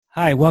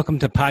Hi, welcome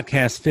to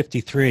Podcast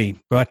 53,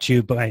 brought to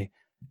you by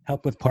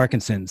Help with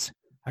Parkinson's.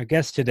 Our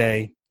guests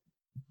today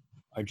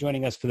are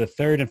joining us for the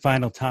third and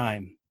final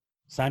time,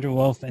 Sandra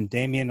Wolf and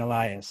Damien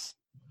Elias.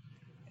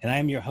 And I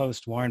am your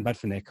host, Warren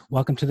Butfinick.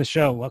 Welcome to the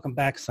show. Welcome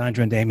back,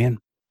 Sandra and Damien.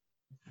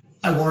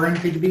 Hi, Warren.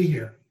 Good to be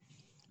here.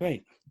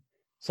 Great.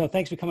 So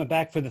thanks for coming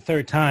back for the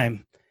third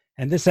time.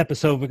 And this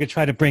episode, we're going to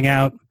try to bring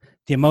out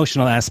the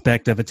emotional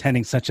aspect of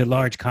attending such a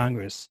large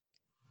Congress.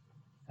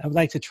 I would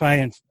like to try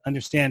and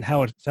understand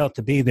how it felt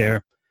to be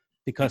there,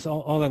 because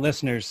all the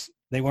listeners,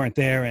 they weren't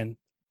there, and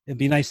it'd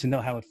be nice to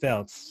know how it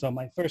felt. So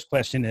my first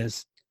question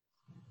is,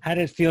 how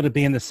did it feel to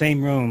be in the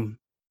same room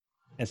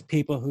as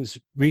people whose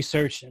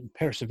research and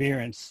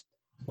perseverance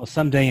will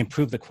someday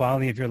improve the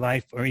quality of your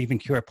life or even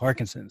cure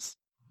Parkinson's?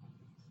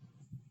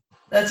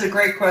 That's a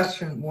great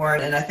question,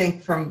 Warren. And I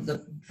think from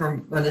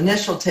an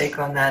initial take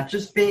on that,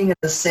 just being in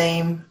the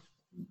same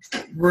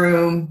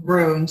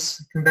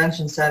rooms,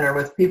 convention center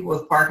with people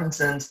with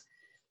Parkinson's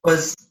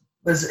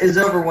is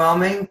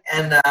overwhelming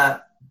and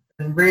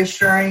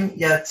reassuring,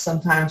 yet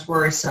sometimes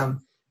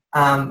worrisome.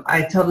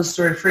 I tell the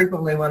story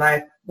frequently when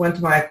I went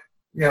to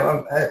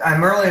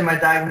I'm early in my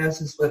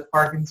diagnosis with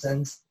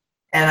Parkinson's,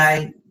 and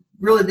I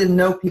really didn't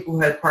know people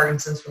who had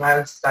Parkinson's when I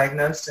was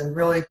diagnosed, and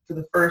really for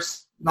the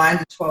first 9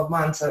 to 12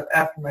 months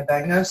after my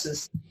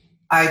diagnosis,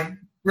 I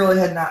really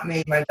had not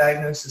made my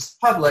diagnosis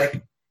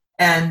public.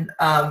 And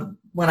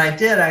when I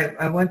did,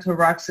 I went to a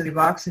Rock City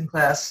boxing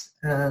class,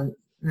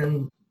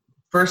 and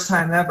first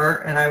time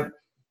ever. And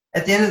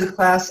at the end of the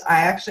class,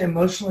 I actually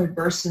emotionally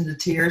burst into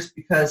tears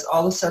because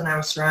all of a sudden I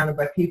was surrounded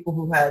by people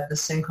who had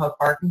this thing called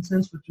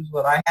Parkinson's, which is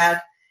what I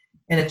had.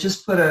 And it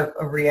just put a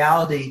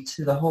reality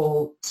to the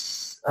whole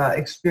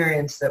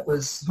experience that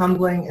was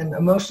humbling and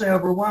emotionally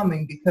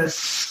overwhelming,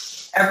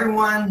 because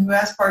everyone who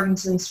has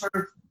Parkinson's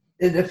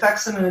it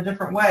affects them in a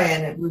different way.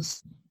 And it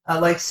was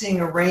like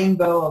seeing a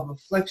rainbow of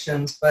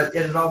afflictions, but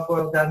yet it all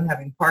boiled down to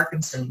having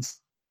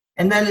Parkinson's.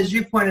 And then, as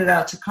you pointed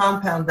out, to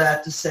compound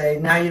that, to say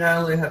now you not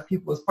only have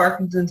people with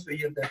Parkinson's, but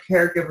you have their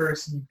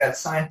caregivers, and you've got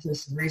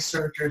scientists and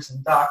researchers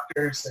and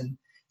doctors and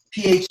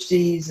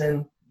PhDs,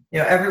 and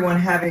everyone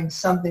having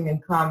something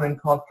in common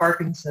called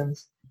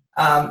Parkinson's.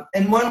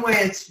 In one way,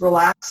 it's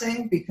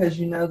relaxing because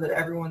you know that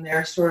everyone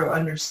there sort of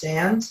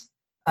understands.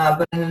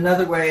 But in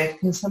another way, it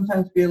can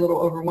sometimes be a little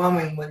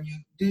overwhelming when you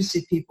do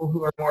see people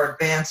who are more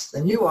advanced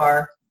than you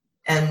are.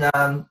 And,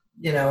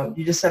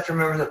 you just have to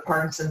remember that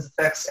Parkinson's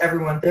affects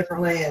everyone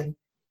differently. And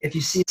if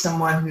you see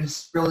someone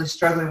who's really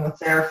struggling with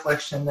their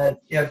affliction,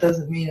 that, it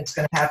doesn't mean it's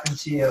going to happen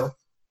to you.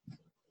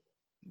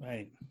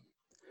 Right.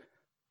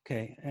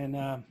 Okay. And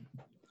how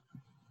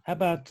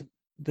about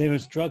there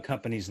was drug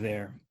companies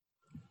there?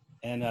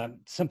 And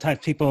sometimes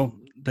people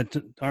that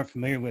aren't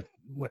familiar with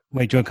what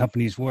way drug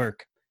companies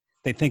work,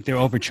 they think they're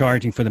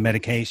overcharging for the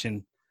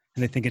medication,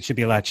 and they think it should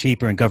be a lot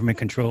cheaper and government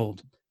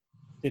controlled.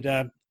 Did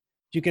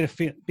you get a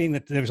feel, being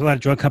that there was a lot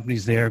of drug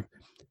companies there,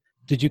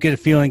 did you get a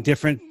feeling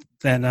different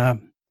than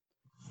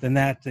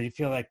that? Do you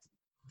feel like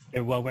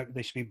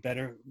they should be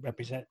better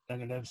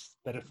representatives,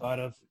 better thought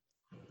of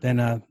than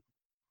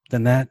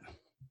that?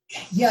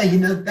 Yeah,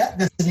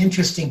 that's an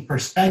interesting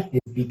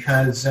perspective,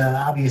 because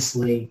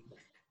obviously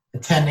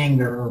attending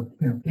or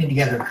putting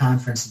together a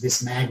conference of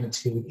this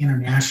magnitude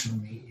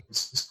internationally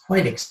is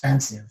quite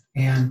expensive.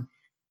 And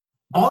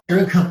all the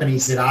drug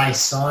companies that I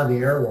saw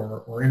there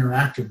or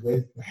interacted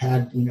with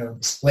had,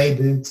 display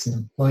booths and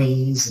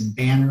employees and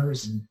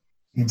banners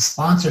and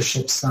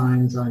sponsorship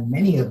signs on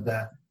many of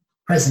the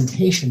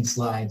presentation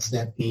slides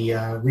that the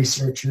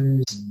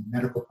researchers and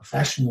medical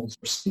professionals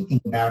were speaking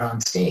about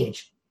on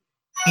stage.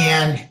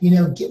 And,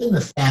 given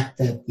the fact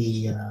that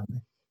the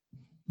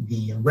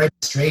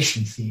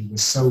registration fee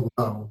was so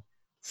low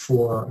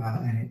for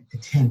an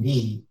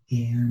attendee,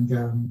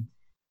 and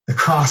the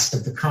cost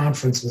of the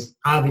conference was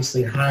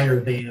obviously higher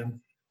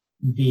than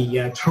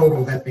the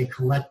total that they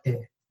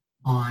collected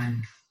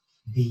on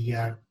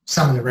the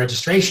some of the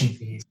registration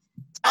fees.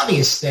 It's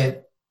obvious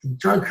that the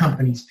drug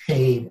companies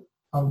paid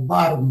a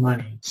lot of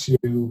money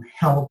to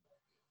help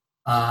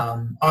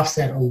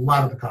offset a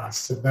lot of the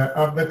costs of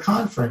the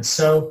conference.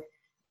 So,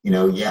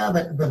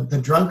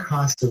 the drug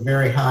costs are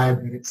very high,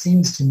 but it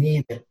seems to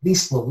me that at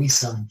least what we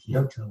saw in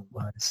Kyoto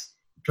was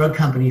drug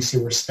companies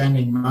who were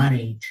spending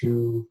money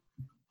to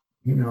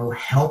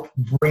help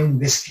bring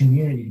this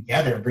community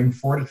together, bring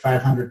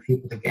 4,500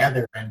 people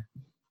together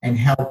and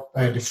help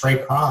defray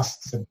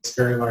costs of this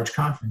very large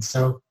conference.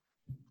 So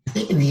I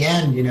think in the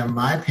end,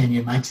 my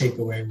opinion, my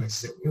takeaway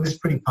was that it was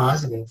pretty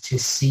positive to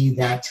see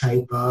that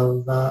type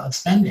of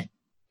spending.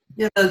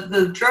 Yeah,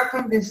 the drug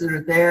companies that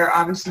are there,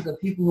 obviously the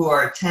people who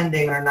are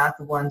attending are not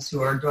the ones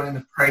who are doing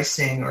the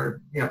pricing or,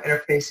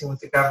 interfacing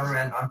with the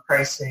government on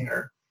pricing,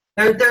 or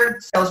their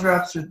sales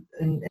reps and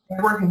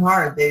they're working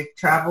hard. They've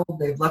traveled,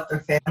 they've left their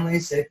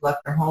families, they've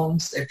left their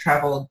homes, they've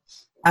traveled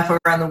halfway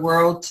around the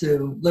world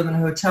to live in a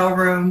hotel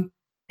room,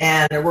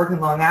 and they're working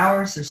long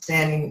hours. They're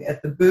standing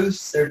at the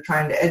booths. They're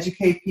trying to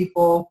educate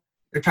people.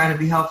 They're trying to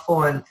be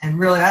helpful. And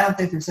really, I don't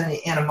think there's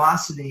any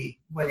animosity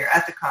when you're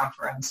at the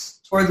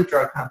conference toward the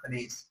drug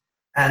companies.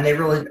 And they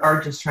really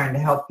are just trying to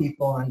help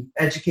people and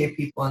educate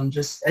people and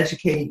just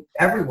educate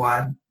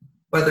everyone,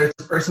 whether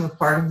it's a person with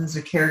Parkinson's,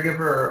 a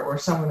caregiver, or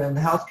someone in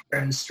the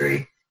healthcare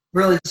industry,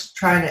 really just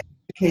trying to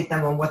educate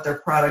them on what their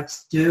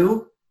products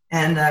do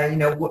and,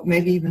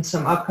 maybe even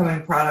some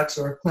upcoming products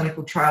or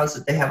clinical trials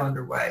that they have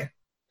underway.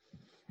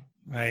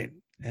 Right.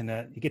 And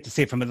you get to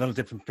see it from a little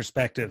different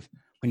perspective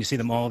when you see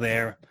them all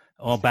there,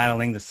 all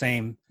battling the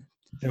same.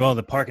 They're all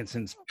the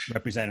Parkinson's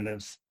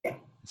representatives.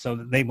 So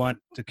they want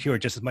to cure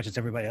just as much as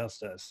everybody else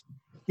does.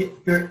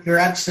 You're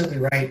absolutely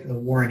right,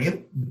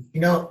 Warren.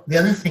 The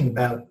other thing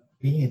about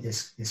being at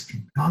this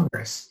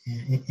Congress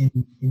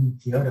in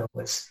Kyoto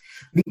was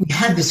we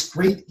had this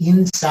great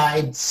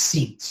inside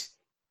seat,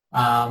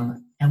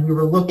 and we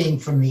were looking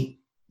from the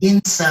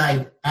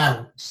inside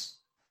out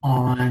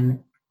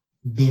on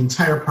the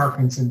entire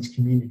Parkinson's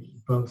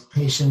community, both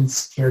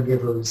patients,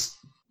 caregivers,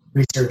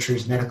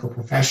 researchers, medical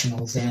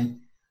professionals, and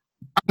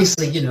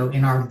obviously,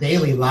 in our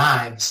daily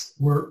lives,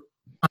 we're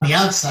on the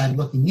outside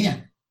looking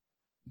in.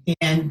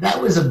 And that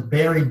was a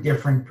very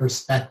different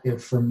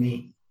perspective for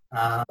me.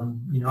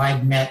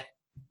 I'd met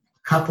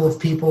a couple of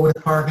people with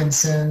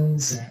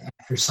Parkinson's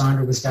after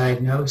Sandra was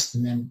diagnosed,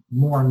 and then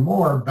more and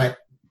more. But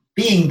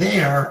being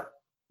there,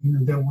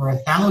 there were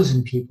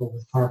 1,000 people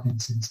with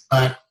Parkinson's,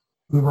 but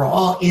we were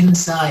all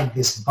inside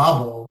this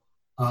bubble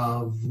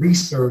of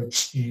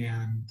research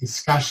and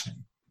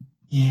discussion.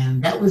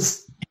 And that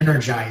was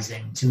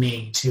energizing to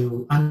me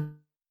to understand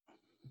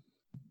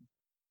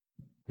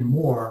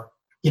more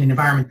in an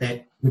environment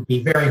that would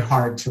be very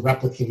hard to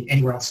replicate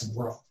anywhere else in the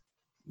world.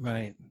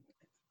 Right.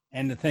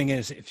 And the thing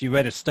is, if you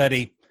read a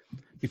study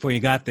before you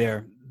got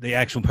there, the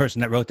actual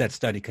person that wrote that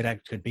study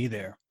could be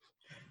there.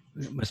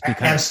 It must be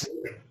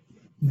absolutely.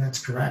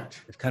 That's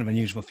correct. It's kind of an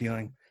unusual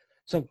feeling.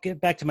 So get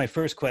back to my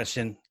first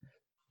question.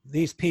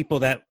 These people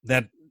that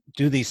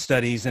do these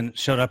studies and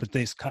showed up at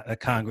this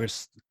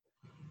Congress,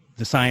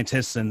 the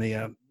scientists and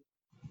the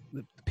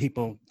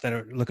people that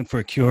are looking for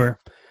a cure,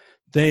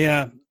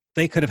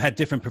 they could have had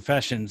different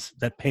professions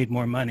that paid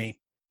more money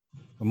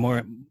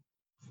or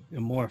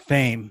more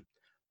fame,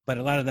 but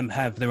a lot of them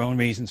have their own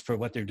reasons for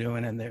what they're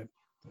doing, and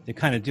they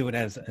kind of do it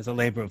as a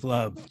labor of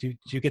love. Do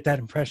you get that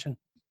impression?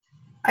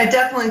 I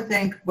definitely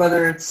think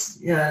whether it's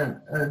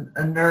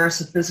a nurse,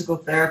 a physical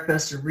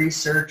therapist, a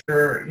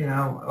researcher,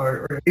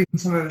 or even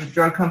somebody with a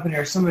drug company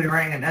or somebody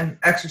running an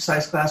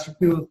exercise class for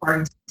people with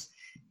Parkinson's,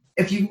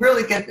 if you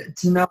really get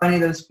to know any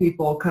of those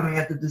people coming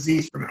at the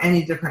disease from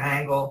any different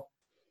angle,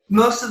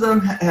 most of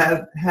them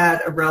have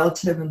had a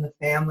relative in the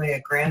family, a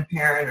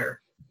grandparent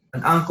or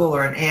an uncle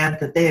or an aunt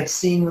that they have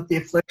seen with the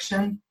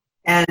affliction.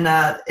 And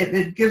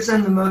it gives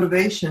them the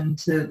motivation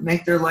to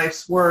make their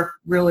life's work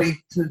really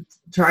to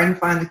try and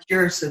find the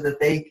cure so that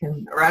they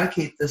can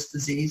eradicate this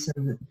disease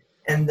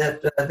and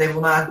that they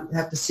will not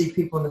have to see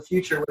people in the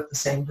future with the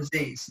same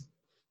disease.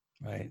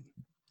 Right.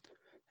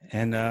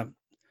 And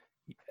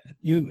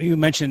you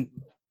mentioned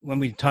when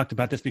we talked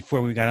about this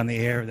before we got on the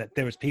air that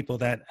there was people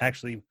that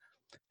actually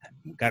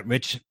got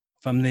rich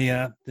from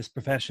this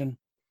profession.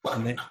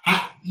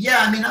 I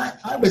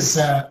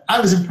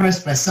was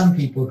impressed by some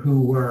people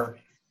who were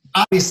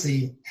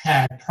obviously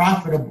had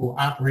profitable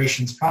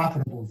operations,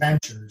 profitable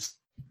ventures,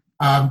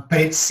 but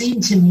it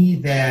seemed to me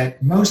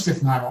that most,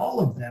 if not all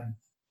of them,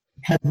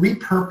 had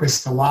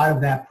repurposed a lot of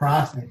that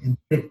profit and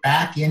put it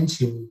back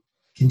into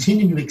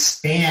continuing to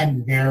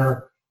expand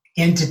their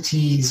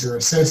entities or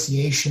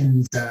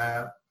associations,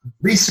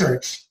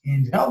 research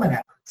and development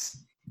efforts.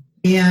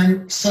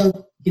 And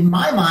so in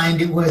my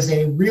mind, it was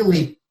a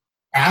really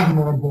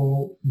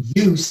admirable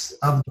use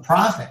of the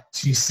profit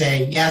to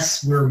say,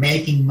 yes, we're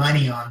making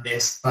money on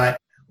this, but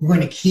we're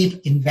going to keep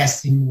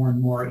investing more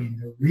and more in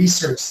the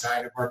research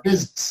side of our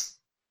business.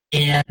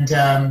 And,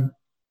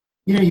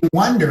 you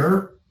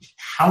wonder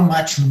how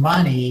much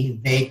money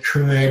they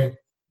could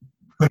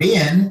put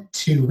in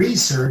to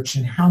research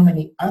and how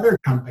many other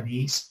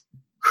companies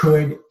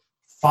could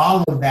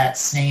follow that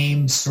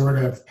same sort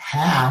of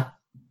path.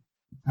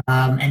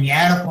 And you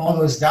add up all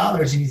those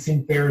dollars and you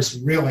think there's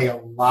really a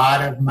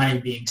lot of money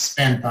being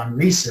spent on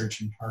research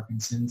in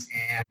Parkinson's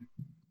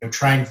and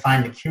trying to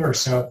find a cure.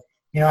 So,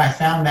 I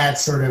found that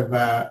sort of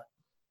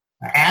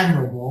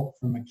admirable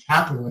from a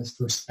capitalist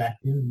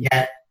perspective,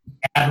 yet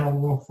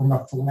admirable from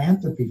a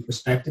philanthropy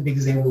perspective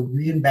because they were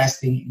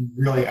reinvesting in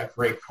really a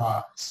great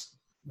cause.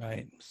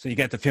 Right. So you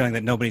get the feeling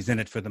that nobody's in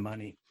it for the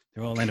money.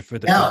 They're all in it for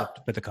the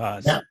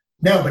cause.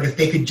 No, but if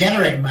they could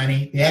generate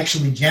money, they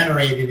actually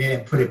generated it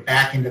and put it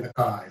back into the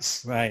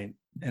cause. Right.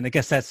 And I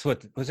guess that's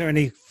was there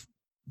any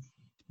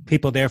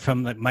people there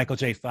from like Michael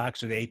J.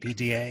 Fox or the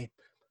APDA?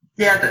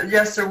 Yeah,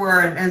 yes, there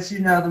were. And as you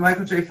know, the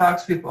Michael J.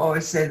 Fox people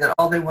always say that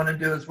all they want to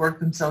do is work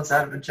themselves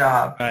out of a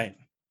job. Right.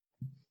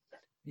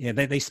 Yeah,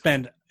 they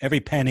spend every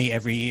penny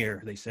every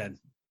year, they said.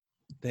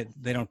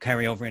 They don't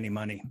carry over any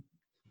money.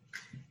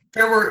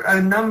 There were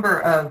a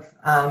number of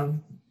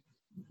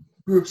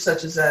groups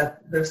such as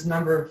that. There's a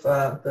number of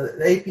the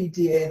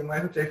APDA and the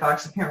Michael J.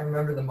 Fox. I can't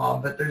remember them all,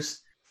 but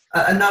there's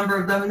a number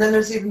of them. And then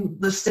there's even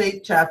the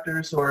state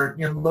chapters or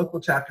local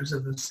chapters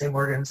of the same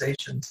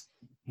organizations.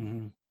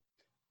 Mm-hmm.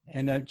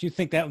 And do you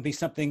think that would be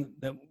something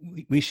that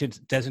we should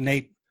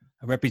designate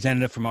a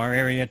representative from our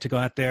area to go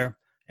out there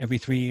every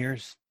 3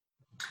 years?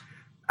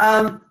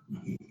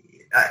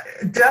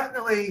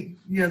 Definitely,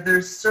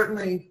 there's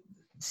certainly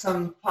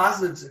some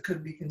positives that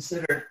could be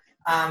considered.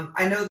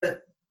 I know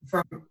that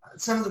from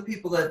some of the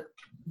people that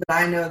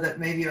I know that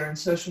maybe are in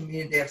social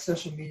media, they have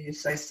social media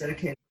sites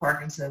dedicated to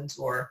Parkinson's,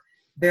 or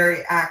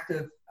very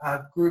active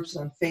groups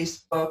on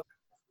Facebook,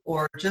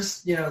 or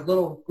just,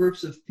 little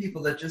groups of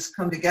people that just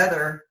come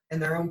together in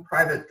their own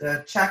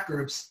private chat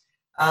groups.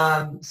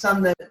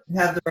 Some that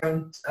have their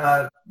own,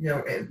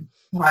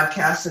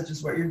 podcasts, such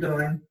as what you're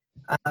doing.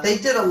 They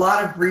did a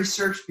lot of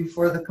research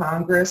before the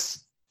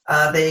Congress.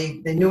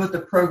 They knew what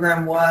the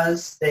program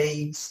was.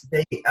 They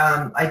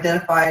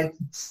identified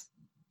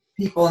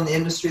people in the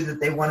industry that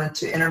they wanted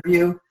to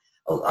interview.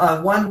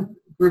 One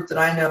group that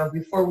I know,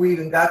 before we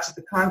even got to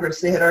the Congress,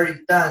 they had already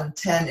done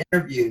 10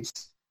 interviews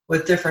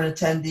with different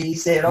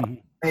attendees. They had also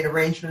made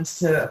arrangements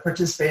to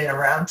participate in a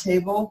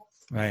roundtable.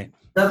 Right.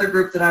 Another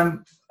group that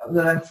I'm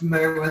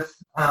familiar with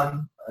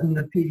in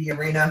the PD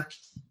arena,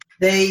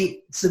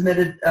 they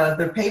submitted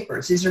their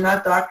papers. These are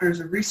not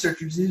doctors or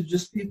researchers. These are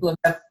just people who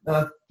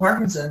have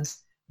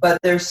Parkinson's, but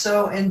they're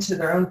so into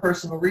their own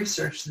personal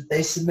research that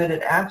they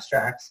submitted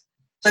abstracts.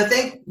 So I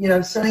think,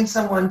 sending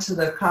someone to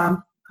the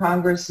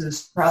Congress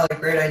is probably a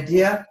great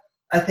idea.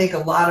 I think a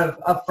lot of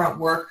upfront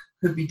work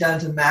could be done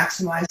to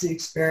maximize the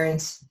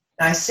experience.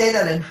 And I say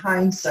that in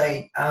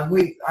hindsight.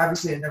 We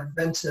obviously have never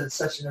been to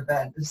such an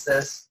event as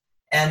this.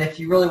 And if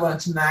you really wanted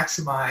to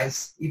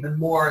maximize even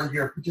more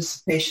your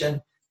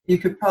participation, you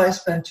could probably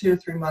spend 2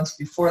 to 3 months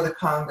before the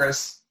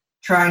Congress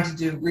trying to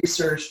do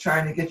research,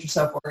 trying to get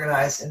yourself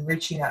organized, and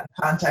reaching out and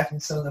contacting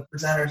some of the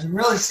presenters and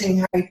really seeing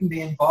how you can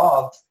be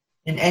involved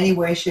in any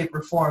way, shape,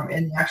 or form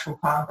in the actual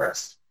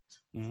Congress.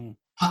 Mm-hmm.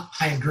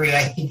 I agree.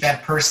 I think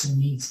that person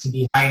needs to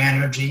be high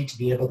energy to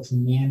be able to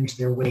manage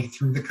their way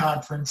through the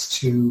conference,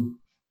 to,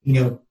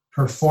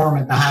 perform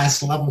at the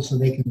highest level so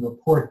they can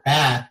report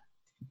back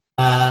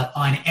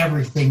on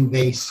everything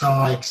they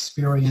saw,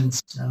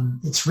 experienced.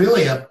 It's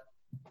really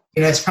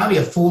it's probably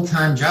a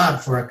full-time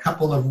job for a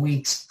couple of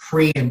weeks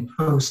pre and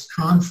post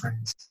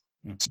conference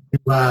to,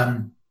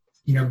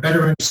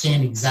 better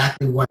understand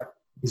exactly what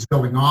is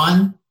going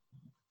on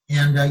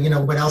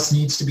and, what else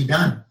needs to be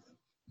done.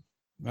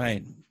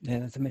 Right.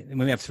 And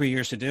we have 3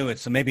 years to do it.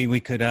 So maybe we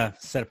could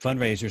set up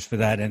fundraisers for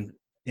that and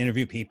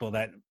interview people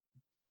that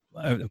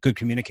are good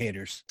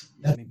communicators.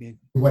 That's maybe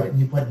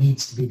what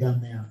needs to be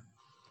done there.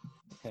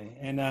 Okay.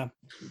 And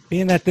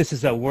being that this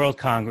is a World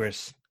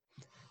Congress,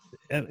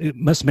 it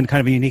must have been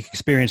kind of a unique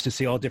experience to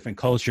see all different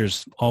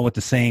cultures, all with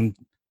the same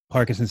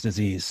Parkinson's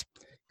disease.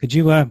 Did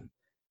you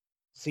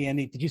see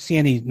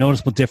any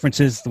noticeable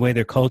differences, the way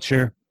their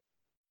culture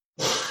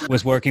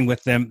was working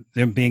with them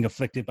being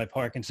afflicted by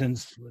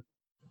Parkinson's?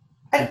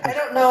 I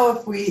don't know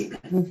if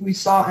we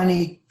saw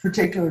any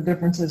particular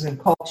differences in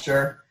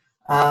culture,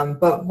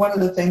 but one of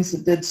the things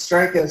that did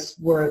strike us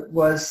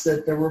was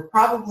that there were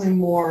probably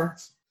more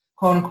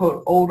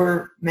quote-unquote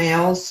older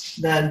males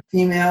than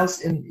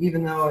females, and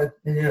even though,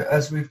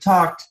 as we've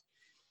talked,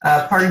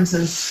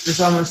 Parkinson's is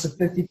almost a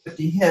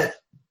 50-50 hit,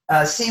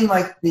 seemed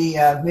like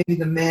maybe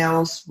the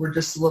males were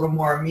just a little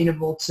more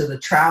amenable to the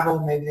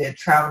travel. Maybe they had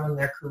traveled in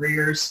their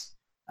careers,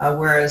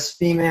 whereas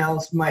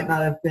females might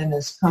not have been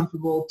as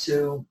comfortable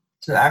to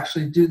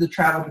actually do the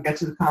travel to get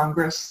to the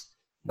Congress.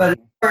 But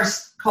as far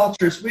as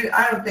cultures,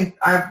 I don't think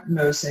I've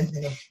noticed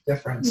anything of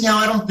difference. No,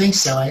 I don't think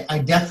so. I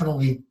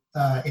definitely,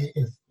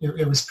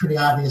 it was pretty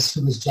obvious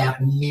who was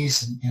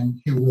Japanese and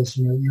who was,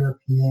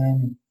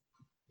 European,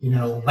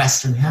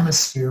 Western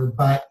Hemisphere,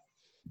 but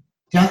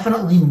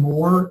definitely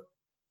more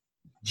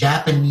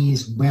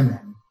Japanese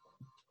women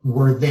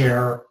were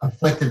there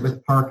afflicted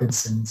with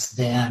Parkinson's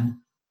than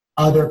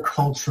other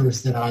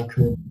cultures that I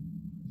could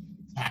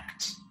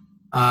detect.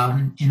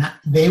 And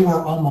they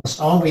were almost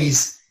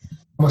always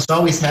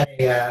had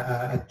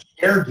a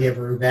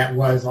caregiver that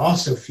was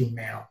also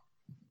female.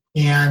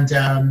 And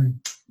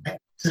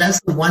so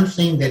that's the one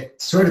thing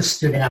that sort of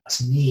stood out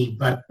to me,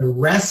 but the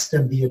rest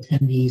of the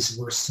attendees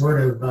were sort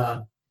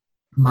of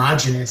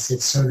homogenous.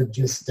 It sort of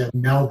just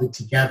melded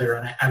together,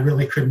 and I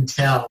really couldn't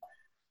tell.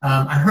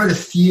 I heard a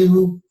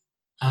few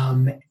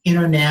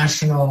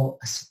international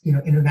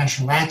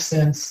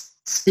accents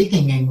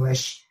speaking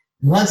English.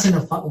 Once in a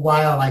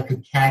while, I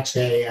could catch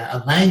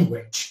a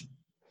language,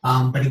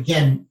 but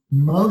again,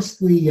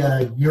 mostly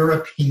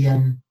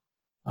European,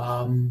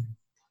 a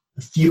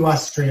few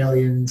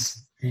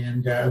Australians,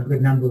 and a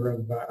good number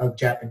of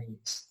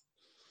Japanese.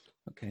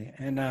 Okay,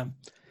 and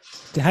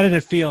how did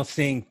it feel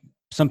seeing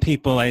some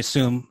people, I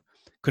assume,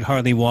 could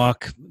hardly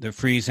walk, they're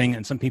freezing,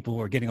 and some people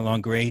were getting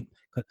along great?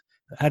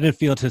 How did it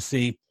feel to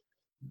see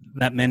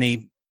that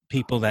many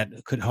people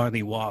that could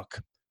hardly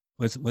walk?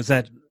 Was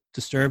that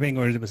disturbing,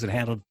 or was it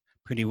handled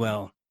pretty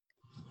well?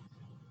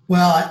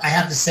 Well, I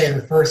have to say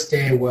the first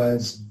day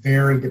was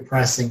very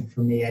depressing for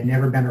me. I'd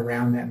never been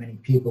around that many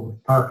people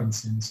with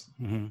Parkinson's.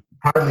 Mm-hmm.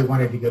 Hardly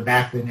wanted to go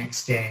back the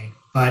next day.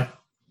 But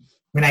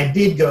when I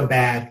did go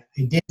back,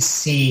 I did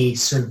see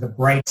sort of the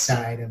bright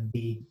side of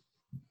the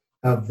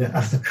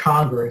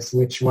Congress,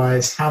 which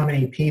was how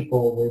many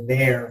people were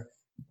there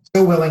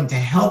so willing to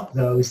help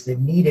those that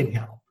needed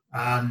help.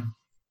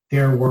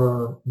 There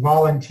were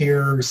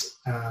volunteers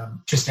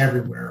just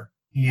everywhere.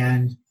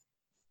 And,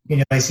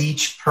 as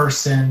each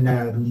person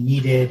who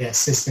needed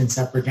assistance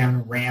up or down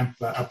the ramp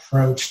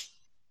approached,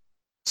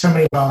 so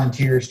many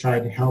volunteers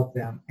tried to help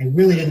them. I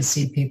really didn't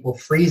see people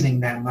freezing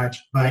that much,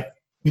 but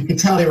you could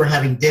tell they were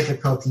having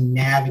difficulty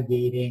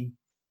navigating.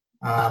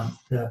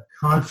 The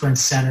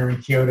conference center in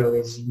Kyoto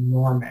is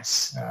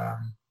enormous,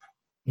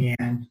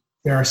 and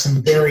there are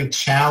some very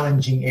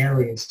challenging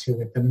areas to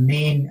it.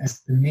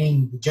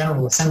 The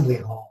General Assembly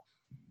Hall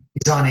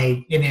is on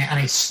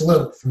a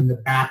slope from the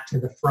back to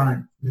the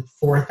front with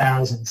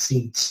 4,000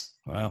 seats.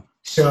 Wow.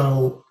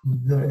 So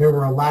there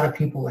were a lot of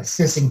people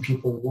assisting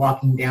people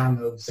walking down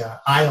those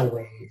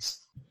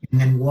aisleways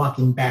and then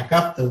walking back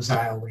up those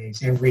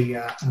aisleways every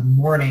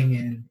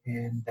morning.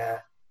 And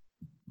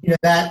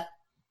that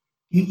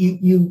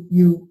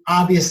you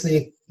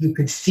obviously you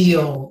could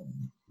feel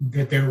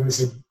that there was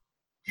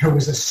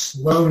a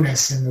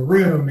slowness in the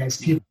room as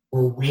people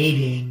were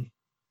waiting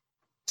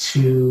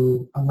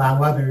to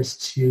allow others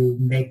to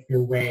make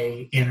their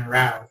way in or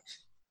out.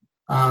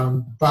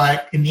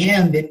 But in the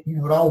end, it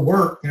all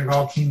worked and it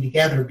all came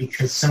together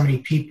because so many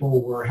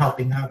people were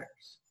helping others.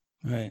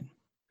 Right.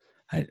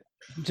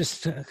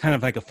 Just kind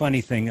of like a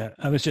funny thing.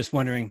 I was just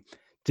wondering,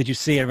 did you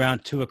see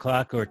around 2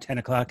 o'clock or 10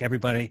 o'clock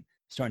everybody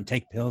starting to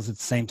take pills at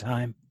the same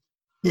time?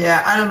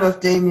 Yeah, I don't know if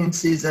Damien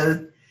sees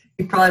it.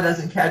 He probably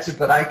doesn't catch it,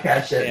 but I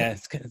catch it. Yeah,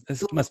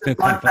 this must be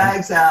kind of fun.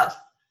 Bags out.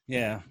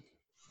 Yeah.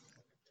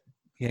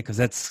 Yeah, because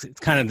it's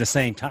kind of the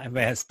same time.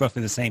 It's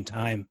roughly the same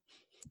time,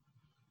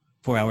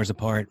 4 hours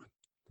apart.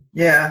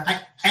 Yeah.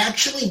 I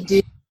actually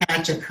did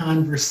catch a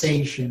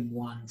conversation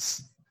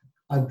once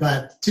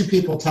about two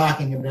people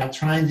talking about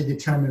trying to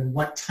determine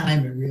what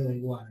time it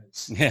really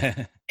was.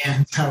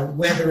 And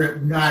whether or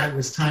not it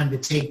was time to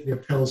take their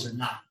pills or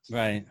not.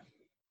 Right.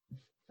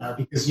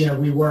 Because,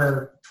 we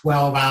were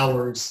 12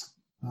 hours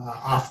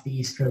off the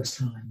East Coast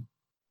time.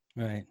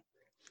 Right.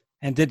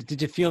 And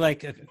did you feel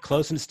like a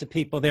closeness to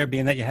people there,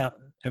 being that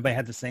everybody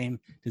had the same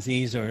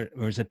disease, or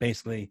is it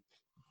basically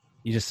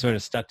you just sort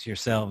of stuck to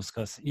yourselves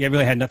because you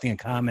really had nothing in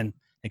common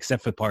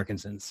except for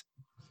Parkinson's?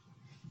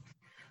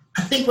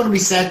 I think when we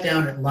sat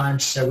down at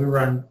lunch, we were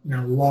on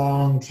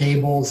long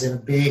tables in a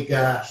big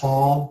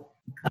hall.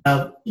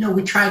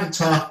 We tried to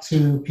talk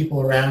to people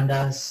around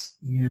us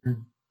and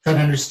try to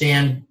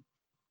understand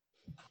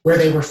where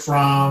they were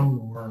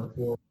from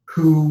or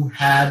who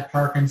had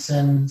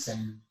Parkinson's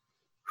and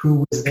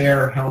who was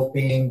there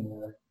helping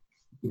or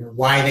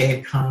why they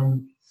had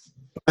come.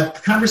 But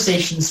the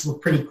conversations were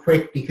pretty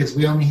quick because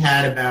we only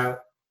had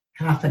about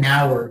half an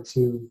hour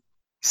to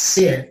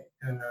sit,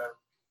 and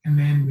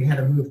then we had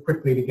to move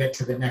quickly to get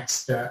to the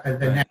next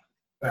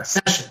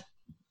session.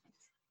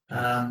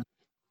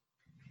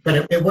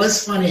 But it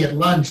was funny at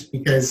lunch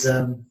because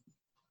all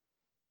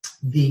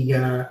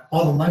the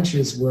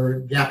lunches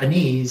were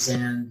Japanese,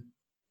 and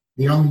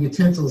the only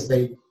utensils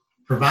they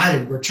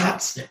provided were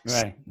chopsticks.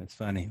 Right, that's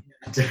funny.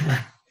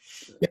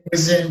 It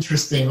was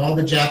interesting. All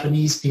the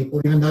Japanese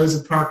people, even those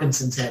with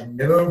Parkinson's, had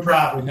no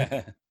problem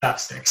with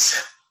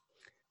chopsticks.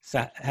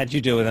 So how'd you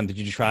do with them? Did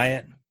you try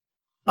it?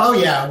 Oh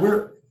yeah,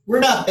 we're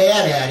not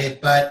bad at it,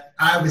 but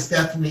I was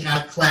definitely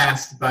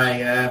outclassed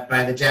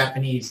by the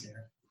Japanese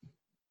there.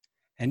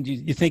 And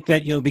you think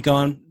that you'll be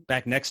going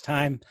back next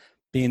time,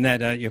 being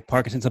that your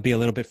Parkinson's will be a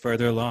little bit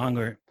further along,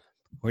 or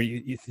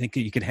you think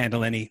you could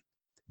handle any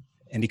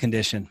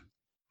condition?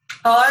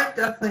 Oh,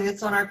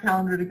 it's on our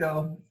calendar to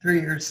go 3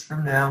 years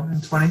from now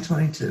in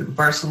 2022,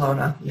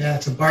 Barcelona. Yeah,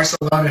 to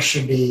Barcelona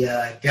should be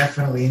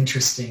definitely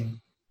interesting.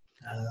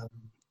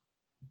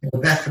 It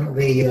will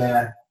definitely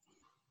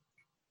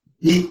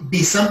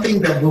be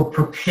something that we'll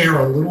prepare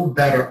a little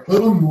better, a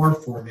little more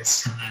for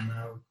this time.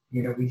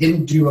 We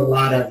didn't do a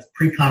lot of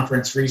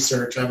pre-conference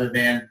research other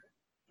than,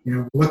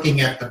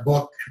 looking at the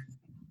book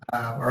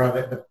or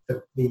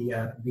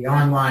the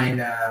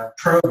online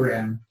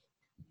program.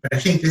 But I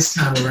think this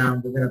time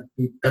around we're going to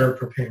be better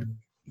prepared.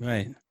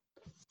 Right.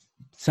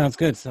 Sounds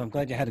good. So I'm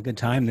glad you had a good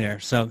time there.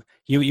 So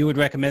you would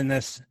recommend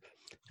this,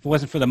 if it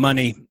wasn't for the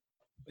money,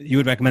 you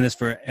would recommend this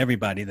for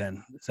everybody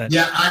then?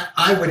 Yeah,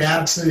 I would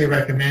absolutely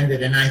recommend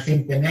it. And I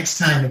think the next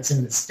time it's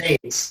in the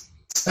States,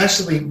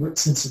 especially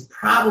since it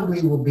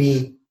probably will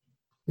be,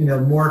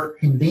 more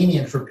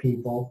convenient for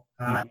people,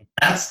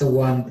 that's the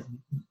one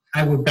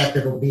I would bet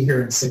that it'll be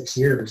here in 6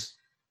 years.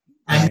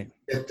 Right. I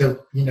think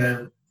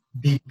that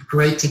be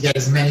great to get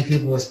as many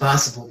people as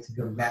possible to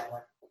go that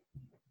way.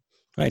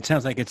 Right.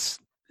 Sounds like it's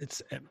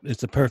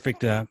a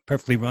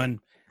perfectly run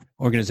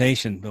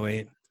organization. The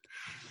way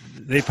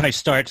they probably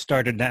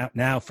started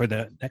now for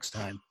the next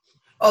time.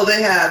 Oh,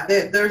 they have.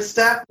 Their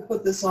staff to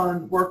put this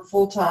on work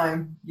full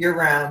time year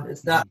round.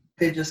 It's not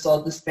they just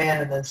all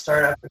disband and then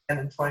start up again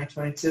in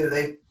 2022.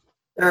 They're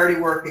already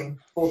working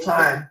full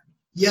time.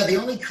 Yeah, the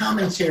only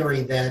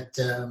commentary that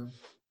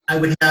I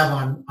would have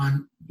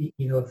on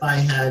if I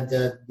had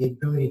the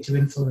ability to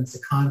influence the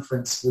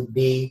conference, would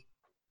be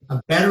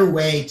a better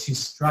way to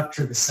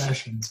structure the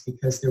sessions,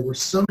 because there were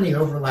so many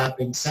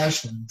overlapping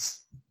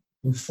sessions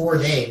in 4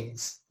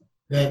 days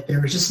that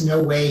there was just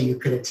no way you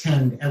could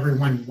attend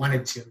everyone you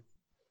wanted to.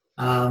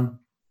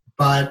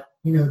 But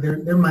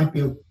there might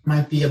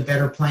be a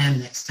better plan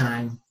next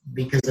time,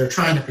 because they're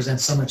trying to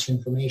present so much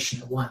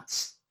information at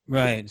once.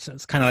 Right. So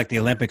it's kind of like the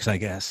Olympics, I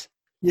guess.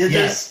 Yeah,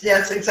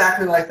 it's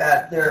exactly like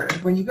that.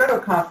 When you go to a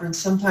conference,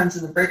 sometimes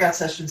in the breakout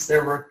sessions,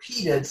 they're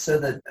repeated so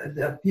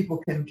that people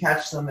can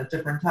catch them at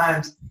different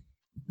times.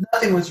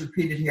 Nothing was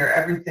repeated here.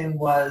 Everything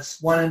was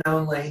one and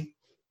only.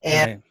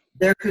 And right.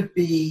 There could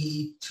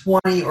be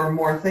 20 or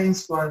more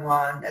things going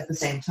on at the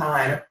same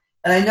time.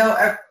 And I know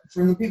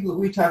from the people that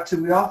we talked to,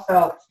 we all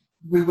felt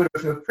we would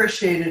have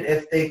appreciated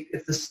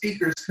if the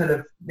speakers could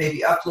have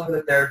maybe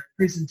uploaded their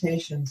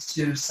presentations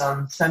to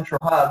some central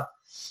hub.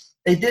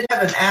 They did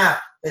have an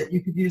app that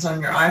you could use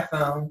on your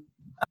iPhone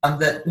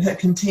that had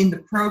contained the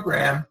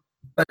program,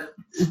 but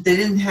they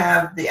didn't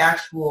have the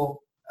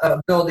actual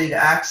ability to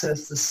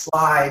access the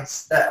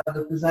slides of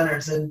the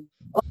presenters. And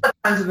a lot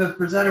of times if a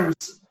presenter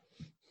was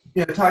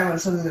talking about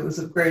something that was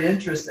of great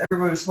interest,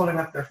 everybody was holding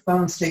up their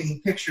phones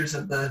taking pictures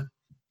of the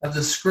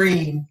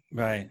screen.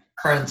 Right.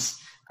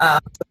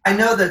 I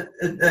know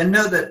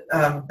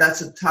that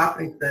that's a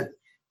topic that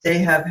they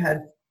have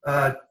had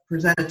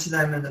presented to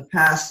them in the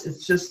past.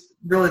 It's just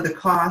really the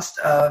cost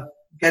of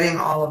getting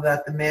all of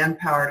that, the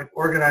manpower to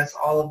organize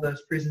all of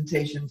those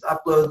presentations,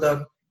 upload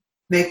them,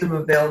 make them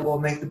available,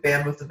 make the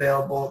bandwidth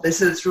available. They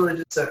said it's really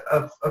just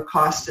a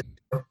cost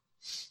issue.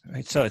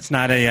 Right. So it's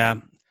not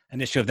an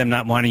issue of them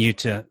not wanting you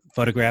to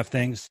photograph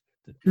things?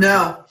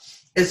 No.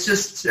 It's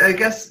just, I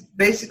guess,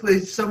 basically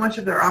so much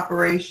of their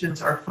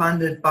operations are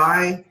funded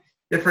by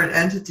different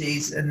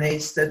entities, and they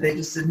said they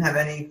just didn't have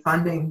any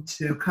funding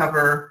to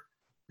cover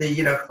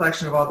the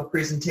collection of all the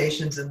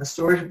presentations and the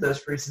storage of those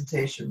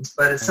presentations.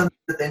 But it's something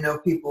that they know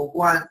people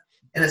want,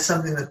 and it's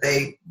something that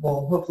they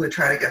will hopefully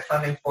try to get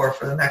funding for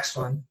the next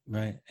one.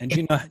 Right. And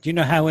do you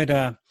know how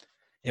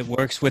it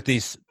works with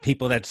these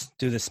people that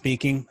do the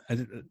speaking?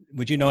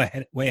 Would you know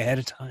way ahead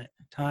of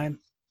time,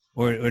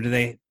 or do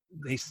they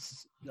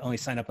only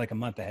sign up like a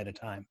month ahead of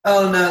time?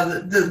 Oh no,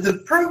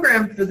 the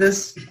program for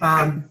this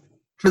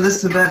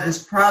event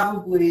is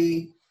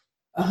probably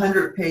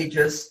 100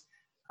 pages.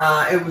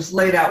 It was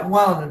laid out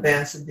well in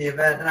advance of the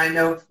event, and I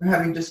know,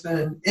 having just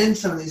been in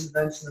some of these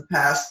events in the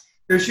past,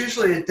 there's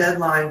usually a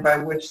deadline by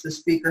which the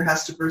speaker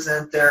has to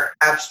present their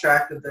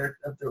abstract of their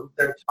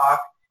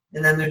talk,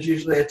 and then there's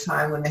usually a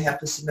time when they have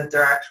to submit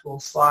their actual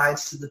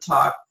slides to the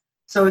talk.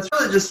 So it's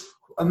really just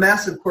a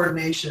massive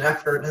coordination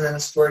effort, and then a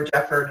storage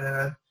effort,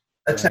 and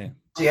a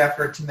technology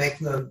effort to make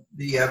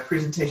the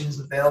presentations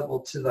available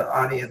to the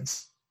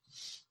audience.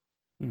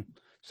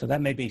 So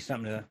that may be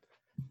something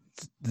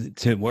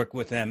to work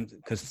with them,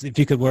 because if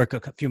you could work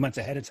a few months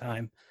ahead of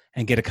time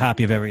and get a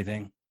copy of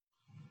everything,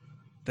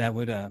 that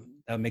would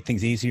make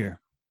things easier.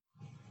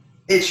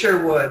 It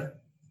sure would.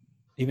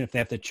 Even if they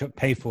have to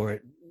pay for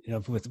it,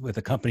 with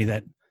a company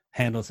that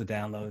handles the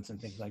downloads and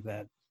things like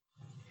that.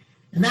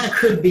 And that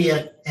could be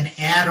an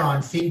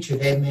add-on feature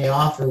they may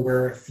offer,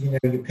 where if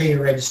you pay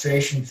your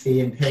registration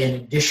fee and pay an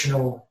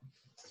additional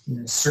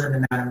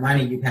certain amount of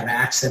money, you'd have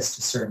access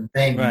to certain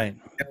things. Right.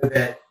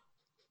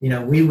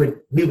 We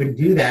would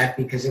do that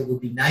because it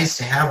would be nice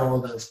to have all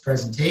those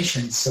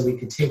presentations so we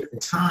could take the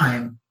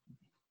time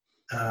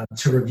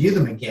to review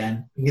them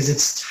again, because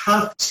it's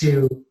tough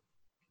to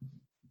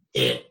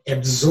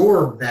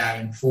absorb that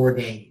in 4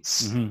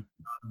 days. Mm-hmm.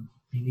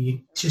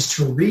 Just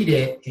to read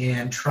it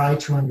and try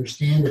to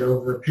understand it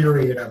over a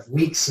period of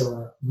weeks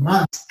or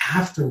months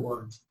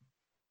afterwards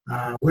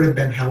would have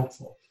been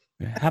helpful.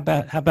 How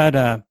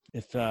about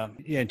if are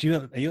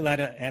you allowed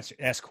to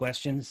ask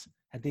questions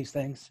at these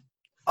things?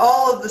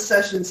 All of the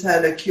sessions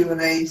had a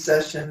Q&A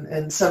session,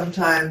 and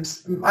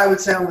sometimes, I would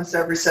say almost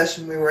every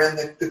session we were in,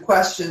 the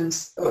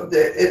questions,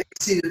 it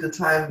exceeded the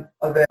time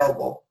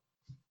available.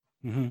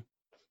 Mm-hmm.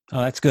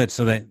 Oh, that's good.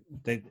 So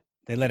they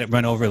let it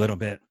run over a little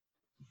bit.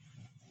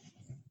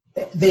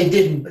 They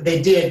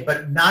did,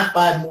 but not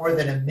by more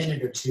than a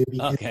minute or two.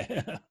 Because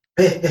okay.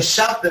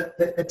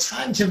 the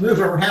time to move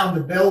around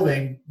the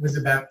building was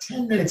about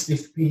 10 minutes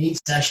between each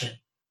session.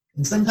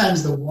 And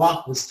sometimes the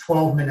walk was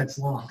 12 minutes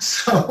long.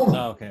 So,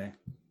 okay.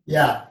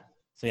 Yeah.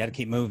 So you had to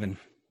keep moving.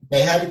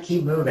 They had to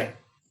keep moving.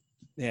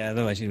 Yeah,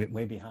 otherwise you'd be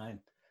way behind.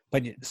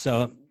 But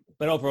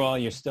overall,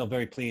 you're still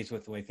very pleased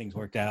with the way things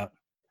worked out.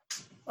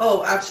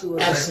 Oh,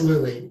 absolutely.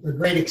 Absolutely. A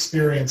great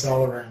experience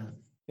all around.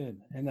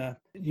 Good. And do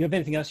you have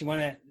anything else you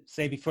want to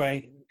say before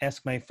I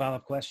ask my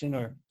follow-up question,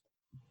 or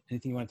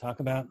anything you want to talk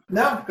about?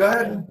 No, go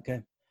ahead.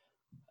 Okay.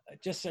 I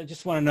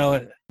just want to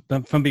know,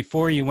 from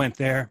before you went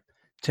there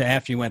to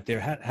after you went there,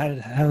 how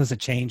has it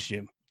changed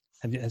you?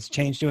 Has it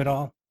changed you at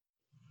all?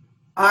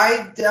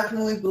 I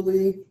definitely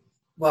believe,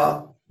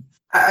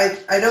 I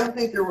don't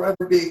think there will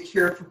ever be a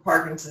cure for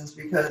Parkinson's,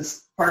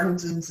 because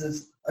Parkinson's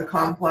is a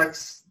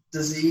complex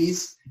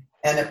disease,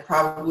 and it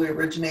probably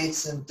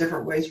originates in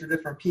different ways for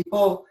different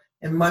people.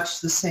 in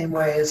much the same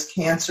way as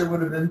cancer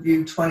would have been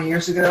viewed 20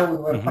 years ago. We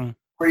want to find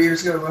 4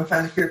 years ago, we want to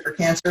find the cure for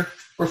cancer.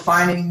 We're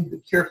finding the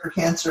cure for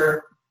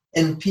cancer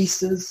in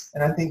pieces,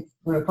 and I think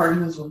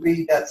Parkinson's will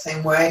be that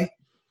same way.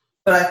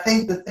 But I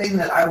think the thing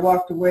that I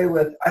walked away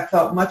with, I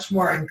felt much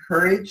more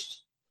encouraged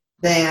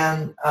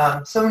than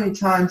so many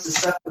times the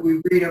stuff that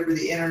we read over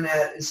the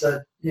internet is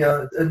an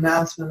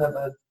announcement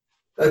of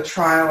a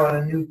trial on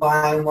a new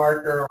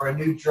biomarker or a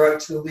new drug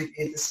to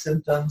alleviate the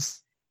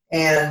symptoms.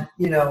 And,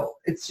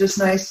 it's just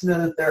nice to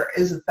know that there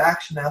is a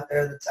faction out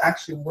there that's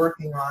actually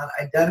working on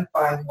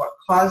identifying what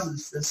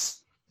causes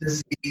this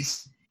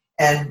disease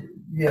and,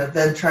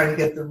 then trying to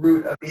get the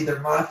root of either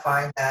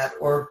modifying that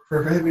or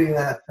prohibiting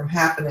that from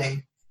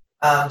happening.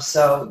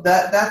 So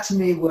that to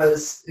me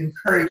was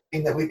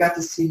encouraging, that we got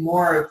to see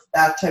more of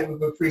that type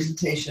of a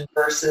presentation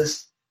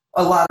versus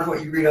a lot of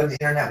what you read on the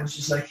internet, which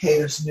is like, hey,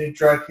 there's a new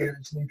drug here,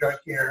 there's a new drug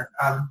here.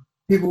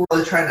 People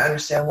really trying to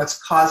understand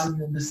what's causing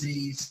the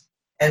disease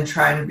and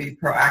trying to be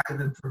proactive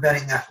in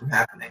preventing that from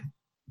happening.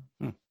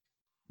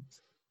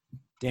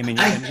 Damon,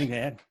 you have anything to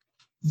add?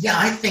 Yeah,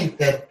 I think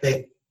that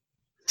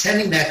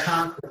attending that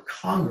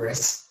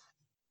Congress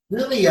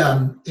really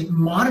it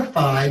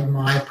modified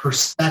my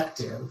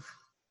perspective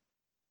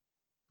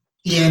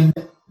in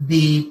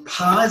the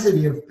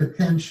positive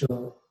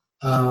potential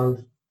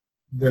of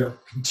the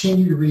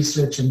continued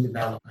research and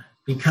development,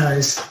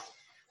 because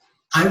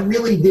I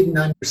really didn't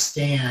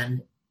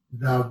understand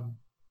the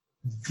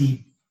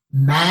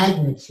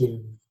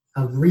magnitude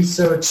of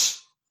research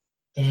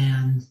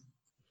and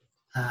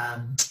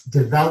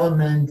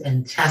development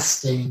and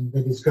testing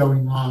that is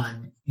going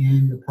on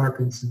in the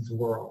Parkinson's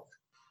world.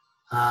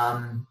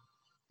 And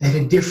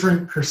a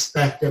different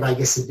perspective, I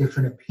guess a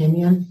different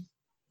opinion,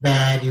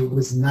 that it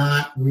was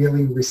not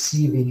really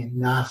receiving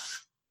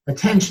enough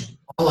attention.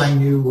 All I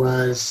knew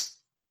was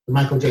the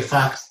Michael J.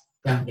 Fox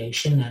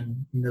Foundation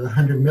and the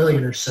 100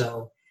 million or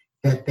so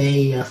that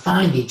they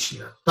find each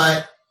year.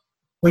 But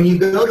when you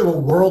go to a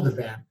world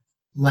event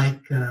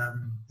like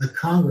the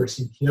Congress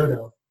in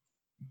Kyoto,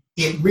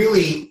 it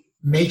really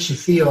makes you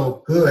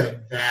feel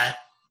good that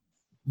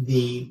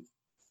the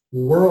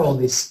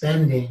world is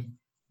spending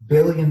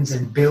billions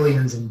and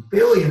billions and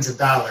billions of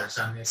dollars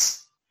on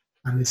this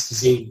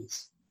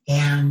disease.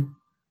 And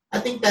I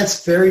think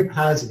that's very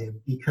positive,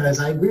 because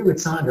I agree with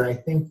Sandra. I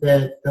think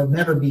that there'll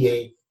never be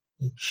a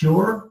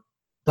cure,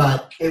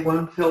 but a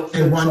one pill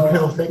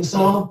fix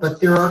all. But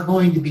there are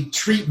going to be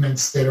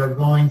treatments that are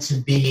going to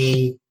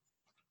be,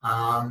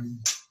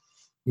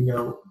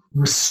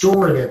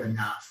 restorative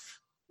enough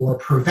or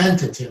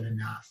preventative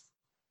enough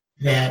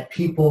that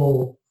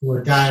people who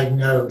are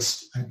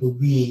diagnosed, I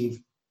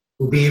believe,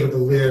 will be able to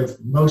live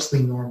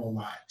mostly normal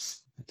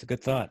lives. That's a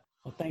good thought.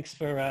 Well, thanks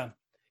for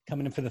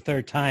coming in for the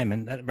third time,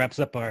 and that wraps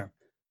up our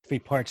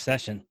 3-part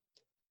session.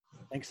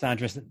 Thanks,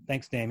 Sandra.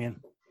 Thanks,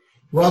 Damien.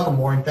 Welcome,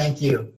 Warren. Thank you.